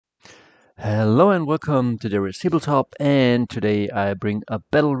Hello and welcome to Dario's Tabletop, and today I bring a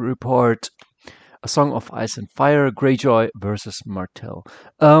battle report, a Song of Ice and Fire, Greyjoy versus Martell.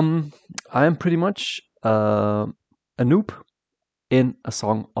 I am pretty much a noob in a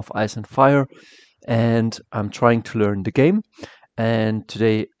Song of Ice and Fire, and I'm trying to learn the game. And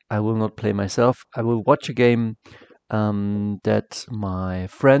today I will not play myself. I will watch a game that my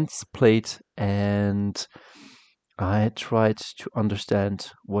friends played, and I tried to understand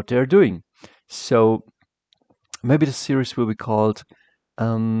what they're doing. So maybe the series will be called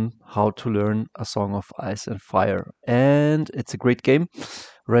How to Learn a Song of Ice and Fire. And it's a great game.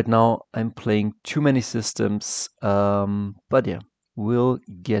 Right now I'm playing too many systems, but yeah, we'll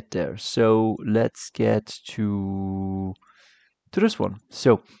get there. So let's get to this one.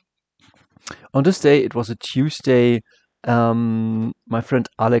 So on this day, it was a Tuesday. My friend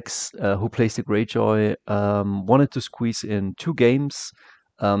Alex, who plays the Greyjoy, wanted to squeeze in two games.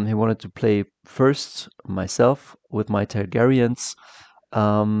 He wanted to play first myself with my Targaryens,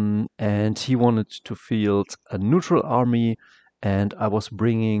 and he wanted to field a neutral army. And I was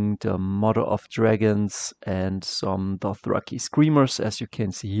bringing the Mother of Dragons and some Dothraki Screamers, as you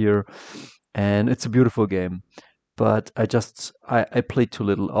can see here. And it's a beautiful game, but I played too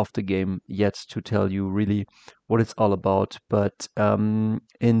little of the game yet to tell you really what it's all about. But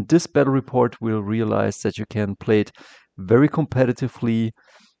in this battle report, we'll realize that you can play it very competitively,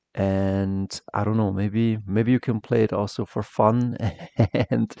 and I don't know, maybe you can play it also for fun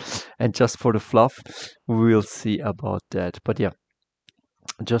and and just for the fluff. We'll see about that. But yeah,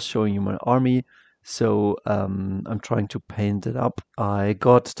 just showing you my army. So I'm trying to paint it up. I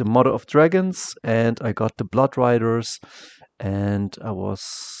got the Mother of Dragons and I got the Blood Riders, and I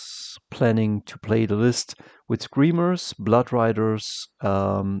was planning to play the list with Screamers, Blood Riders,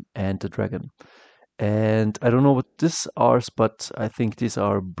 and the Dragon. And I don't know what these are, but I think these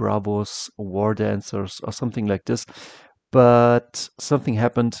are Bravos War Dancers or something like this. But something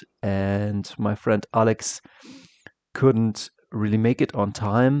happened, and my friend Alex couldn't really make it on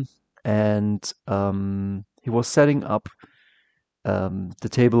time, and he was setting up the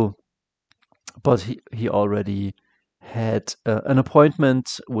table, but he already had an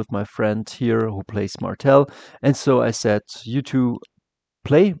appointment with my friend here who plays Martell, and so I said, "You two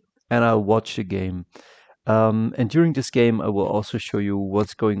play, and I'll watch the game." And during this game, I will also show you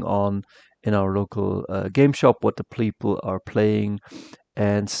what's going on in our local game shop, what the people are playing.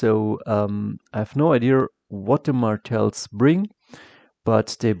 And so I have no idea what the Martells bring,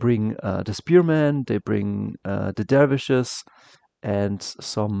 but they bring the spearmen, they bring the dervishes, and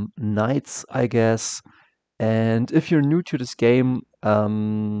some knights, I guess. And if you're new to this game,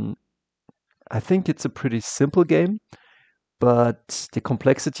 I think it's a pretty simple game, but the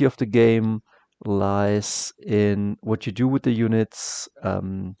complexity of the game lies in what you do with the units,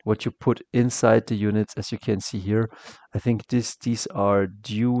 what you put inside the units, as you can see here. I think these are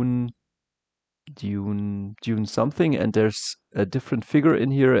Dune something, and there's a different figure in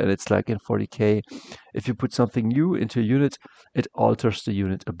here, and it's like in 40k. If you put something new into a unit, it alters the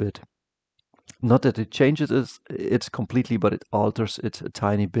unit a bit. Not that it changes it completely, but it alters it a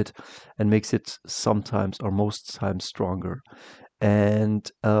tiny bit and makes it sometimes or most times stronger. And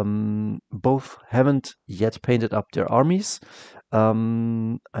both haven't yet painted up their armies.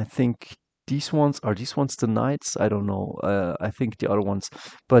 I think these ones the knights? I don't know. I think the other ones,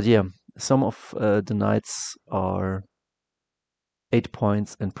 but yeah, some of the knights are 8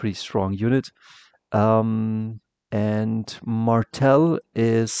 points and pretty strong unit. And Martell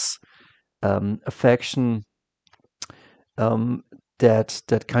is a faction um,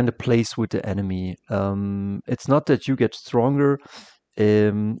 that kind of plays with the enemy. It's not that you get stronger.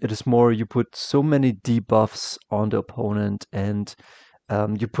 It is more you put so many debuffs on the opponent, and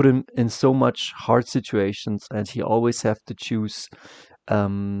you put him in so much hard situations, and he always have to choose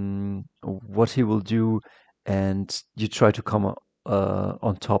what he will do, and you try to come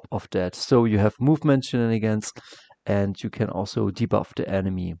on top of that. So you have movement shenanigans, and you can also debuff the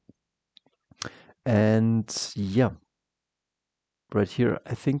enemy. And yeah, right here,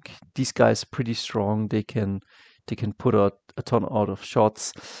 I think these guys pretty strong. They can put out a ton out of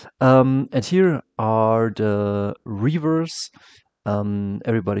shots. And here are the Reavers,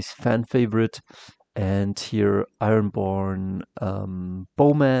 everybody's fan favorite. And here Ironborn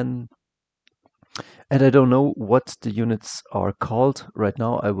Bowman. And I don't know what the units are called right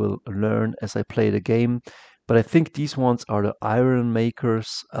now. I will learn as I play the game. But I think these ones are the Iron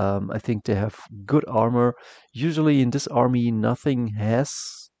Makers. I think they have good armor. Usually in this army, nothing has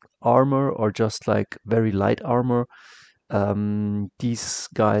armor or just like very light armor. These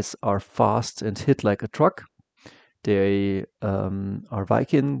guys are fast and hit like a truck. They are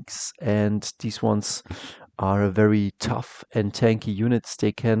Vikings, and these ones are very tough and tanky units.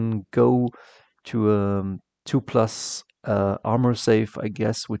 They can go to a 2+ armor save, I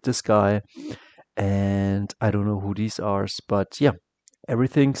guess, with this guy. And I don't know who these are, but yeah,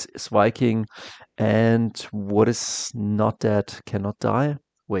 everything's is Viking. And what is not dead cannot die.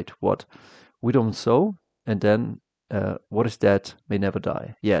 Wait, what? We don't sow, and then what is dead may never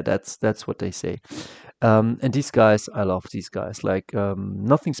die. Yeah, that's what they say. And these guys, I love these guys. Like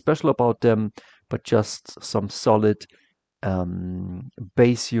nothing special about them, but just some solid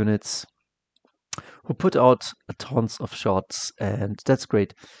base units who put out tons of shots, and that's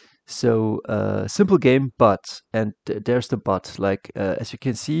great. So simple game, but and there's the but. Like as you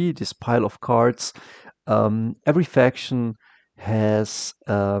can see, this pile of cards. Every faction has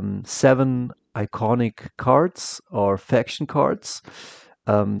 7 iconic cards or faction cards.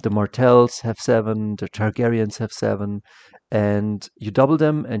 The Martells have 7, the Targaryens have 7, and you double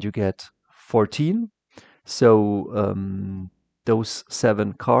them and you get 14. So those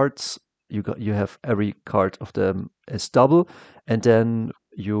 7 cards, you have every card of them as double, and then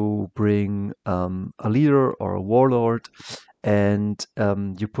you bring a leader or a warlord, and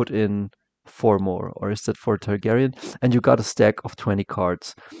you put in 4 more, or is that for Targaryen? And you got a stack of 20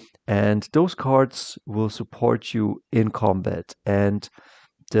 cards, and those cards will support you in combat, and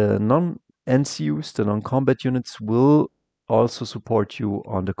the non-NCUs, the non-combat units, will also support you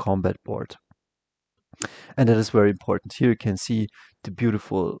on the combat board. And that is very important. Here you can see the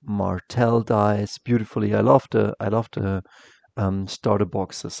beautiful Martell dies beautifully. I love the starter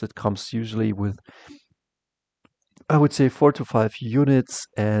boxes. It comes usually with, I would say, 4 to 5 units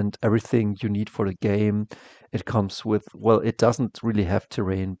and everything you need for the game. It comes with, well, it doesn't really have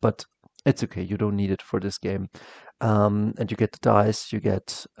terrain, but it's okay. You don't need it for this game. And you get the dice, you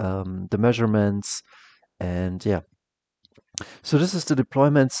get the measurements, and yeah. So this is the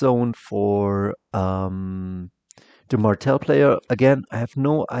deployment zone for the Martell player. Again, I have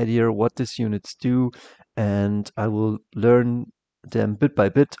no idea what these units do, and I will learn them bit by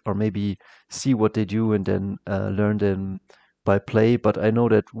bit, or maybe see what they do and then learn them by play. But I know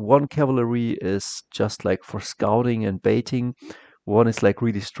that one cavalry is just like for scouting and baiting. One is like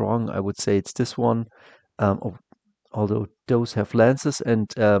really strong. I would say it's this one. Although those have lances, and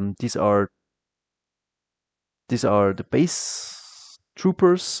these are the base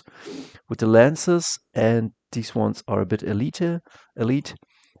troopers with the lances, and these ones are a bit elite,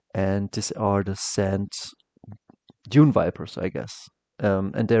 and these are the sand dune vipers, I guess,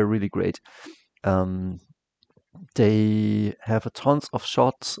 and they're really great. Um, they have a tons of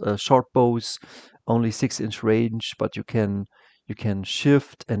shots, short bows, only 6-inch range, but you can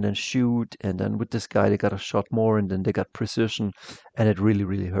shift and then shoot, and then with this guy they got a shot more, and then they got precision, and it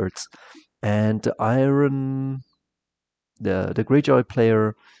really hurts. And the Greyjoy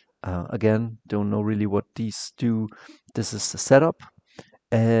player, again, don't know really what these do. This is the setup,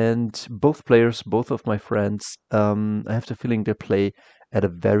 and both players, both of my friends, I have the feeling they play at a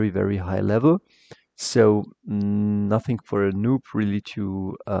very high level. So nothing for a noob really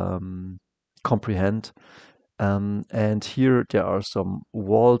to comprehend. And here there are some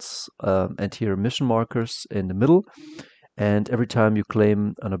walls, and here mission markers in the middle. And every time you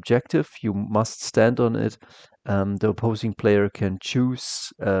claim an objective, you must stand on it. The opposing player can choose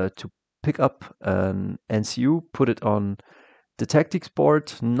to pick up an NCU, put it on the tactics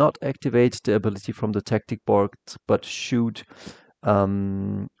board, not activate the ability from the tactic board, but shoot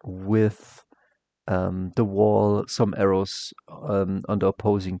with the wall some arrows on the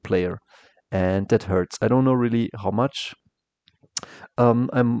opposing player. And that hurts. I don't know really how much.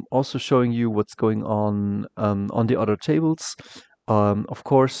 I'm also showing you what's going on the other tables. Of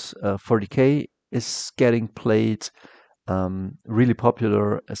course, 40K is getting played, really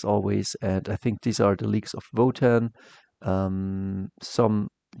popular as always, and I think these are the leaks of Votan, some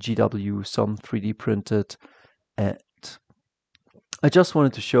GW, some 3D printed, and I just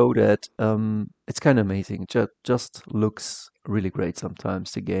wanted to show that it's kind of amazing. Just looks really great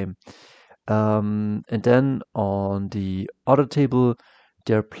sometimes, the game. And then on the other table,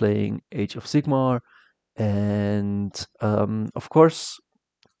 they're playing Age of Sigmar, and of course,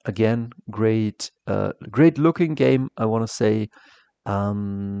 again, great looking game. I want to say,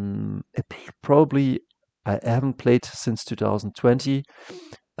 probably I haven't played since 2020,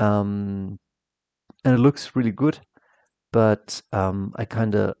 and it looks really good. But I'm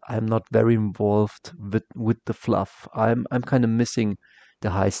not very involved with the fluff. I'm kind of missing the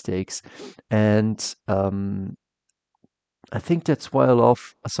high stakes, and I think that's why I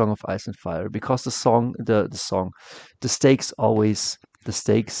love A Song of Ice and Fire, because the stakes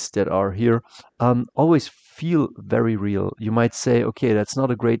that are here always feel very real. You might say, okay, that's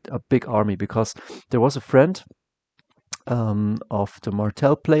not a big army, because there was a friend of the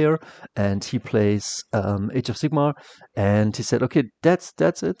Martell player, and he plays Age of Sigmar, and he said, okay, that's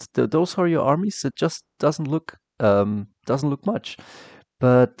it. Those are your armies. It just doesn't look much,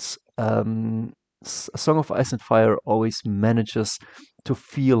 but A Song of Ice and Fire always manages to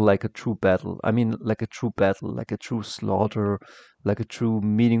feel like a true battle. I mean, like a true battle, like a true slaughter, like a true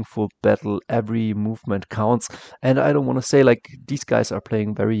meaningful battle. Every movement counts. And I don't want to say like these guys are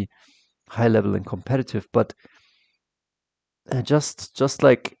playing very high level and competitive, but just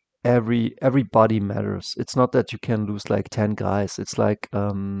like everybody matters. It's not that you can lose like 10 guys. It's like I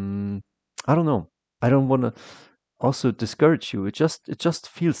don't know. I don't want to also discourage you. It just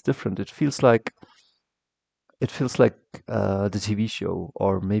feels different. It feels like the TV show,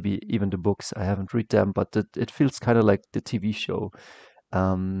 or maybe even the books. I haven't read them, but it feels kind of like the TV show.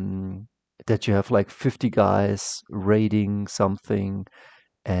 Um, that you have like 50 guys raiding something,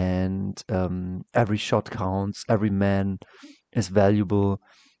 and every shot counts, every man is valuable,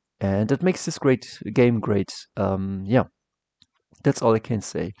 and that makes this great game great. Yeah, that's all I can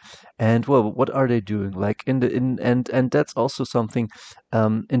say. And well, what are they doing? Like in the in and that's also something.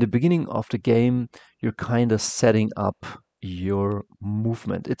 In the beginning of the game, you're kind of setting up your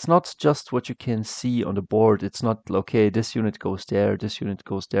movement. It's not just what you can see on the board. It's not okay, this unit goes there, this unit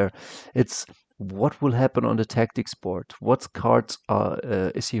goes there. It's what will happen on the tactics board. What cards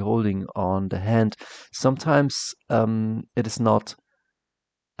is he holding on the hand? Sometimes it is not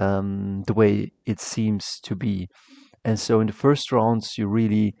the way it seems to be. And so in the first rounds, you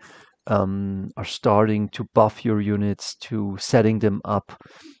really are starting to buff your units, to setting them up,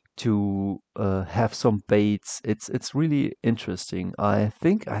 to have some baits. It's really interesting. I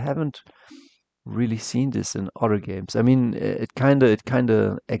think I haven't really seen this in other games. I mean, it kind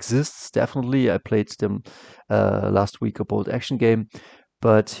of exists definitely. I played them last week, a bold action game,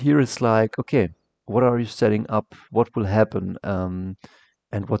 but here it's like, okay, what are you setting up? What will happen?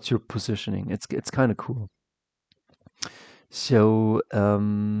 And what's your positioning? It's kind of cool. So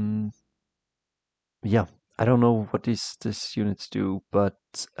yeah, I don't know what these units do, but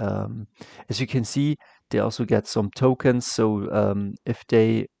as you can see, they also get some tokens. So if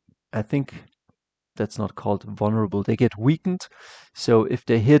they, I think that's not called vulnerable, they get weakened. So if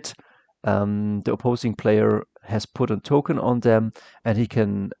they hit, the opposing player has put a token on them, and he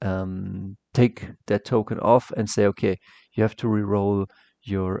can take that token off and say, okay, you have to reroll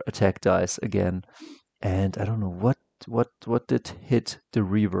your attack dice again. And I don't know what did hit the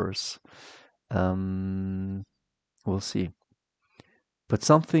reverse. Um, we'll see. But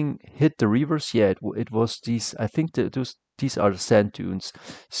something hit the reverse. Yeah, it was these. I think these are the sand dunes.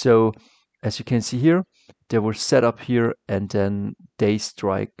 So as you can see here, they were set up here, and then they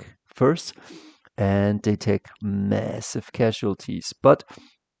strike first, and they take massive casualties. But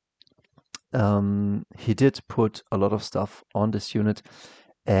he did put a lot of stuff on this unit,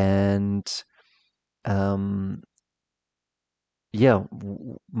 and um, yeah,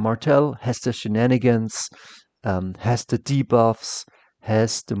 Martell has the shenanigans, has the debuffs,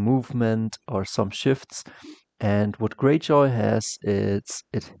 has the movement or some shifts. And what Greyjoy has, it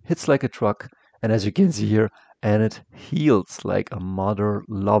hits like a truck, and as you can see here, and it heals like a mother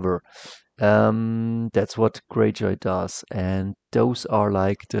lover. That's what Greyjoy does, and those are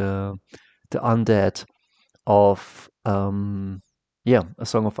like the undead of yeah, A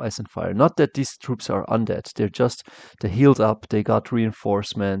Song of Ice and Fire. Not that these troops are undead; they're healed up. They got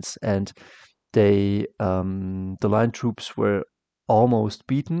reinforcements, and the line troops were almost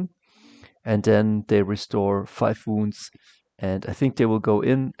beaten, and then they restore 5 wounds, and I think they will go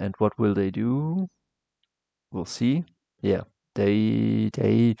in. And what will they do? We'll see. Yeah, they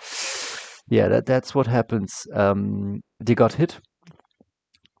yeah, that's what happens. They got hit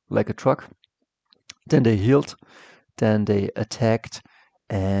like a truck, then they healed, then they attacked,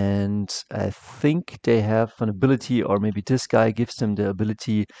 and I think they have an ability, or maybe this guy gives them the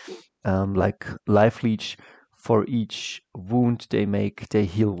ability, like life leech. For each wound they make, they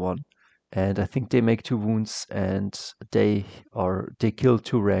heal one, and I think they make 2 wounds, and they kill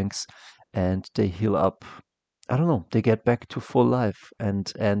 2 ranks, and they heal up. I don't know. They get back to full life,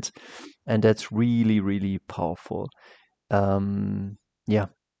 and that's really really powerful. Yeah,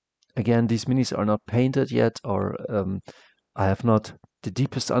 again, these minis are not painted yet, or I have not the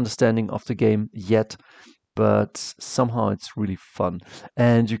deepest understanding of the game yet, but somehow it's really fun.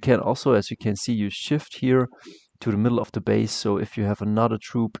 And you can also, as you can see, you shift here to the middle of the base. So if you have another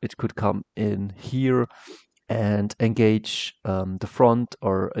troop, it could come in here and engage the front,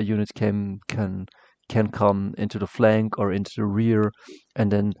 or a unit can come into the flank or into the rear,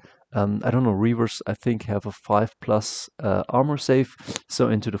 and then I don't know, Reavers I think have a 5+ armor save, so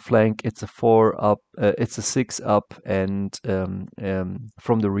into the flank it's a 4 up, it's a 6 up, and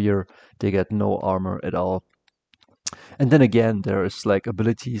from the rear they get no armor at all. And then again, there's like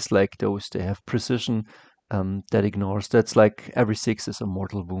abilities like those, they have precision that ignores. That's like every 6 is a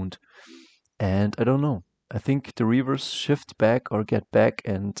mortal wound. And I don't know. I think the Reavers shift back or get back,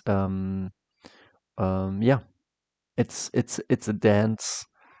 and yeah, it's a dance.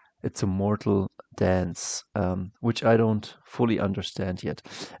 It's a mortal dance, which I don't fully understand yet.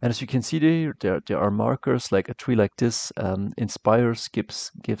 And as you can see there are markers like a tree like this inspires,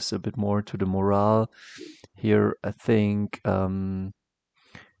 gives a bit more to the morale. Here, I think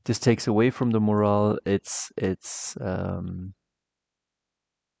this takes away from the morale. It's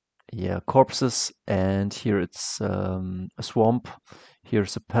yeah, corpses, and here it's a swamp.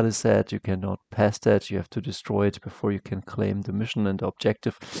 Here's a palisade. You cannot pass that. You have to destroy it before you can claim the mission and the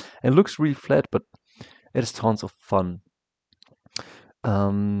objective. And it looks really flat, but it is tons of fun.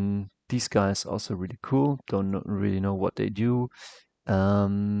 These guys also really cool. Don't really know what they do.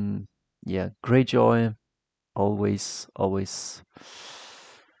 Yeah, Greyjoy, always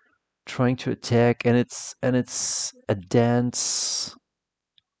trying to attack, and it's a dance.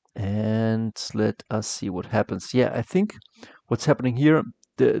 And let us see what happens. Yeah, I think what's happening here,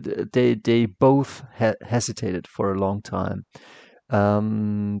 they both hesitated for a long time,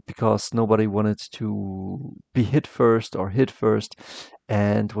 because nobody wanted to be hit first or hit first.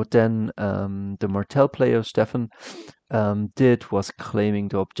 And what then the Martell player, Stefan, did was claiming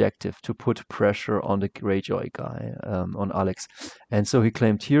the objective to put pressure on the Greyjoy guy, on Alex. And so he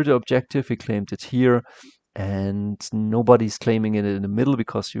claimed here the objective, he claimed it here, and nobody's claiming it in the middle,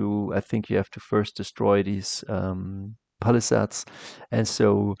 because I think you have to first destroy these palisades. And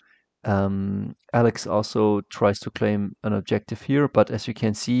so Alex also tries to claim an objective here, but as you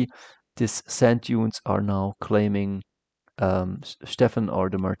can see, these sand dunes are now claiming, Stefan, or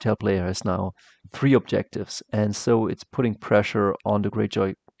the Martell player, has now 3 objectives, and so it's putting pressure on the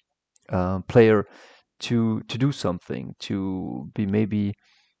Greyjoy player to do something, to be maybe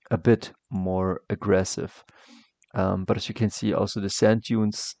a bit more aggressive. But as you can see, also the sand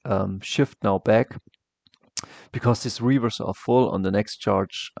dunes shift now back, because these Reavers are full. On the next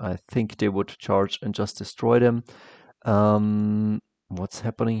charge, I think they would charge and just destroy them. What's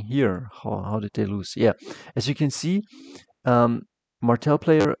happening here? How did they lose? Yeah, as you can see, Martell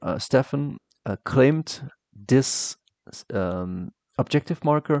player Stefan claimed this objective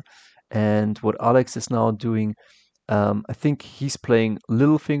marker, and what Alex is now doing, I think he's playing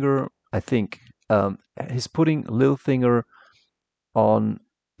Littlefinger. I think he's putting Littlefinger on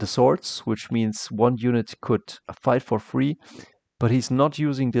the swords, which means one unit could fight for free, but he's not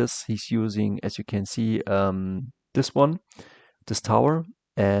using this. He's using, as you can see, this one, this tower.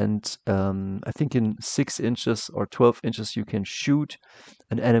 And I think in 6 inches or 12 inches you can shoot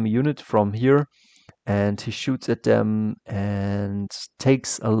an enemy unit from here, and he shoots at them and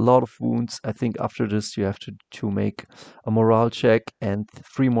takes a lot of wounds. I think after this you have to make a morale check, and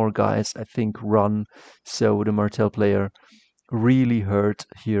 3 more guys, I think, run. So the Martell player really hurt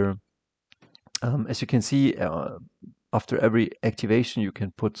here. As you can see, after every activation you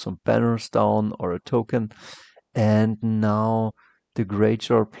can put some banners down or a token. And now the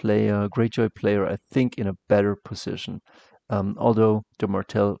Greyjoy player, I think, in a better position, although the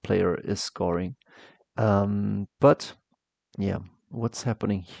Martell player is scoring. But yeah, what's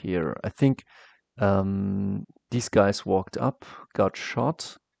happening here? I think these guys walked up, got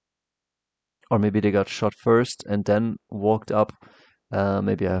shot, or maybe they got shot first and then walked up.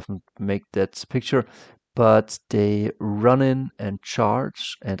 Maybe I haven't made that picture, but they run in and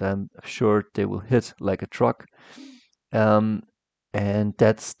charge, and I'm sure they will hit like a truck. And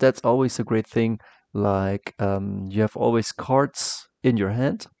that's always a great thing. Like you have always cards in your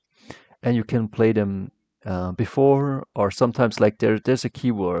hand, and you can play them before, or sometimes, like there's a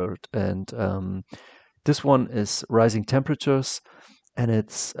keyword, and this one is rising temperatures, and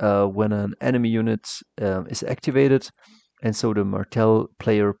it's when an enemy unit is activated, and so the Martell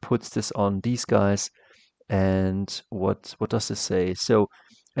player puts this on these guys. And what does this say? So,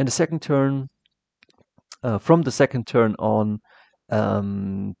 in the second turn, from the second turn on,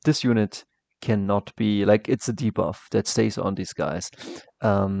 this unit cannot be, like, it's a debuff that stays on these guys.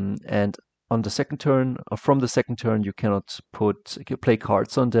 And on the second turn, or from the second turn, you cannot play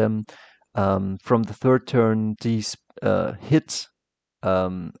cards on them. From the third turn, these hit,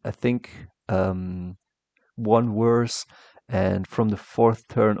 I think, one worse, and from the fourth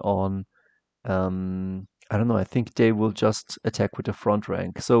turn on, I don't know, I think they will just attack with the front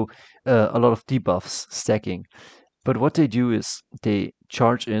rank. So a lot of debuffs stacking. But what they do is they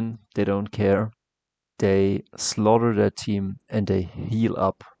charge in, they don't care, they slaughter their team, and they heal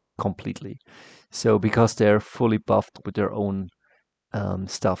up completely. So because they're fully buffed with their own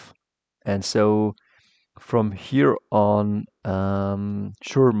stuff. And so from here on,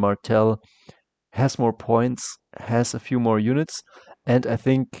 sure, Martell has more points, has a few more units, and I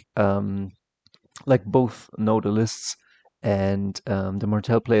think like both know the lists. And the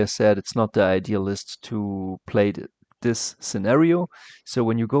Martell player said it's not the ideal list to play this scenario. So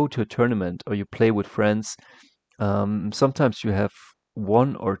when you go to a tournament or you play with friends, sometimes you have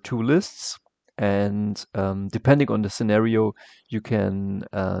one or two lists, and depending on the scenario, you can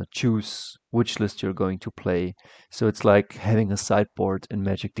choose which list you're going to play. So it's like having a sideboard in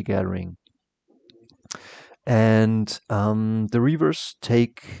Magic the Gathering. And the Reavers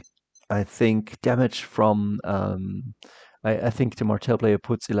take, I think, damage from. I think the Martell player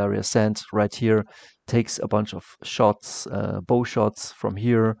puts Ilaria Sand right here, takes a bunch of shots, bow shots from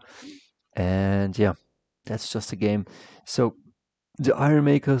here, and yeah, that's just a game. So the Iron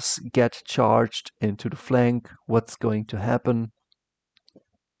Makers get charged into the flank. What's going to happen?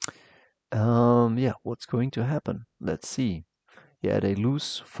 Yeah, what's going to happen? Let's see. Yeah, they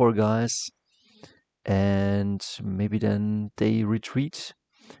lose 4 guys, and maybe then they retreat.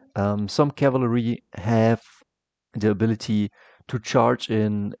 Some cavalry have the ability to charge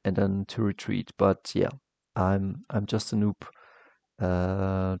in and then to retreat, but yeah, I'm just a noob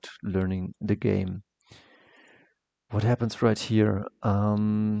learning the game. What happens right here?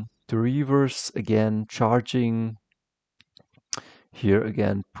 The Reavers again charging. Here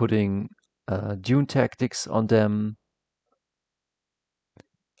again putting Dune tactics on them.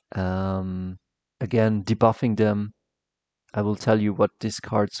 Um, Again debuffing them. I will tell you what these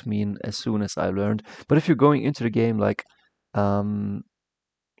cards mean as soon as I learned. But if you're going into the game like um,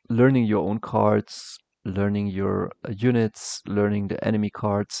 learning your own cards, learning your units, learning the enemy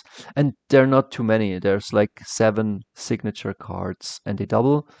cards, and there are not too many. There's like 7 signature cards, and they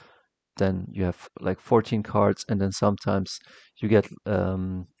double. Then you have like 14 cards, and then sometimes you get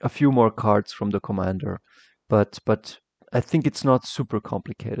a few more cards from the commander. But I think it's not super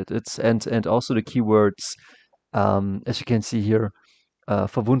complicated. It's and also the keywords, as you can see here,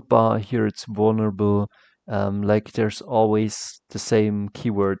 verwundbar, here it's vulnerable. Like there's always the same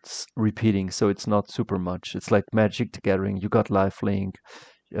keywords repeating, so it's not super much. It's like Magic the Gathering. You got lifelink,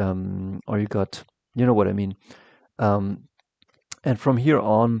 or you got, you know what I mean. Um, and from here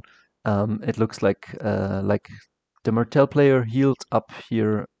on, it looks like the Martell player healed up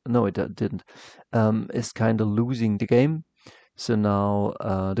here. No, it didn't. Is kind of losing the game. So now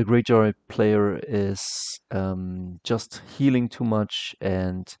the Greyjoy player is just healing too much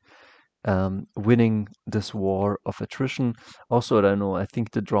and winning this war of attrition. Also, I don't know. I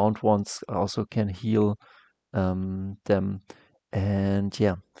think the drowned ones also can heal them. And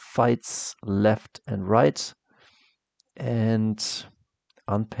yeah, fights left and right. And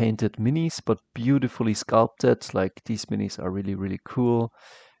unpainted minis, but beautifully sculpted. Like these minis are really, really cool.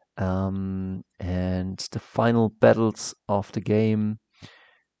 And the final battles of the game.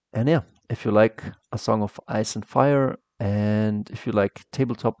 And yeah, if you like A Song of Ice and Fire, and if you like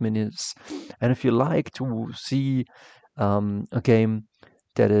tabletop minis, and if you like to see a game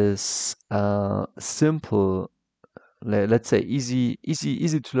that is simple, let's say easy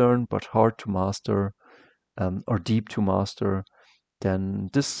to learn, but hard to master, or deep to master, then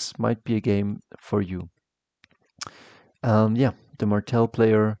this might be a game for you. Yeah, the Martell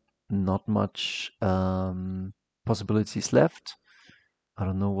player, not much possibilities left. I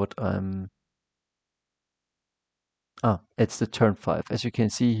don't know what I'm. It's the turn 5. As you can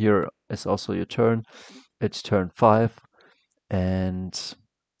see, here is also your turn. It's turn 5, and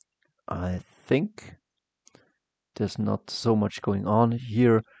I think there's not so much going on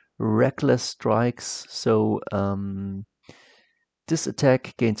here. Reckless strikes. So this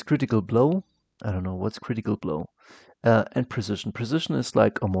attack gains critical blow. I don't know what's critical blow. And precision. Precision is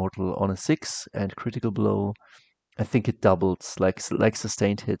like a mortal on a 6, and critical blow, I think it doubles like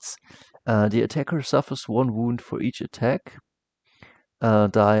sustained hits. The attacker suffers 1 wound for each attack.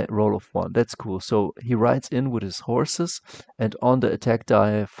 Die roll of 1. That's cool. So he rides in with his horses, and on the attack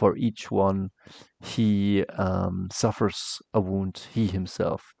die for each one, he suffers a wound, he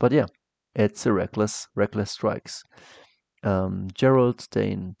himself. But yeah, it's a reckless strikes. Gerald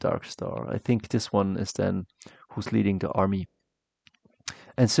Dane Darkstar. I think this one is then who's leading the army.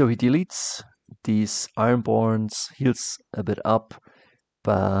 And so he deletes these Ironborns, heals a bit up,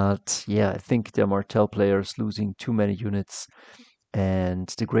 but yeah, I think the Martell player is losing too many units, and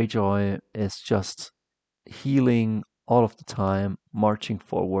the Greyjoy is just healing all of the time, marching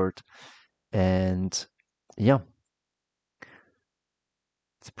forward, and yeah.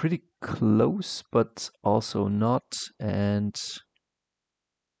 It's pretty close, but also not. And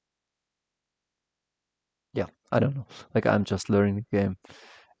yeah, I don't know. Like I'm just learning the game.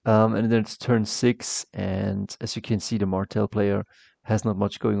 And then it's turn 6, and as you can see, the Martell player has not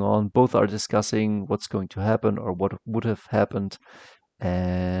much going on. Both are discussing what's going to happen or what would have happened,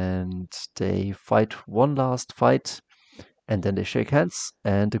 and they fight one last fight, and then they shake hands,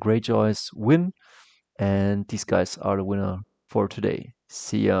 and the Greyjoys win, and these guys are the winner for today.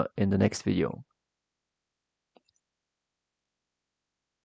 See ya in the next video.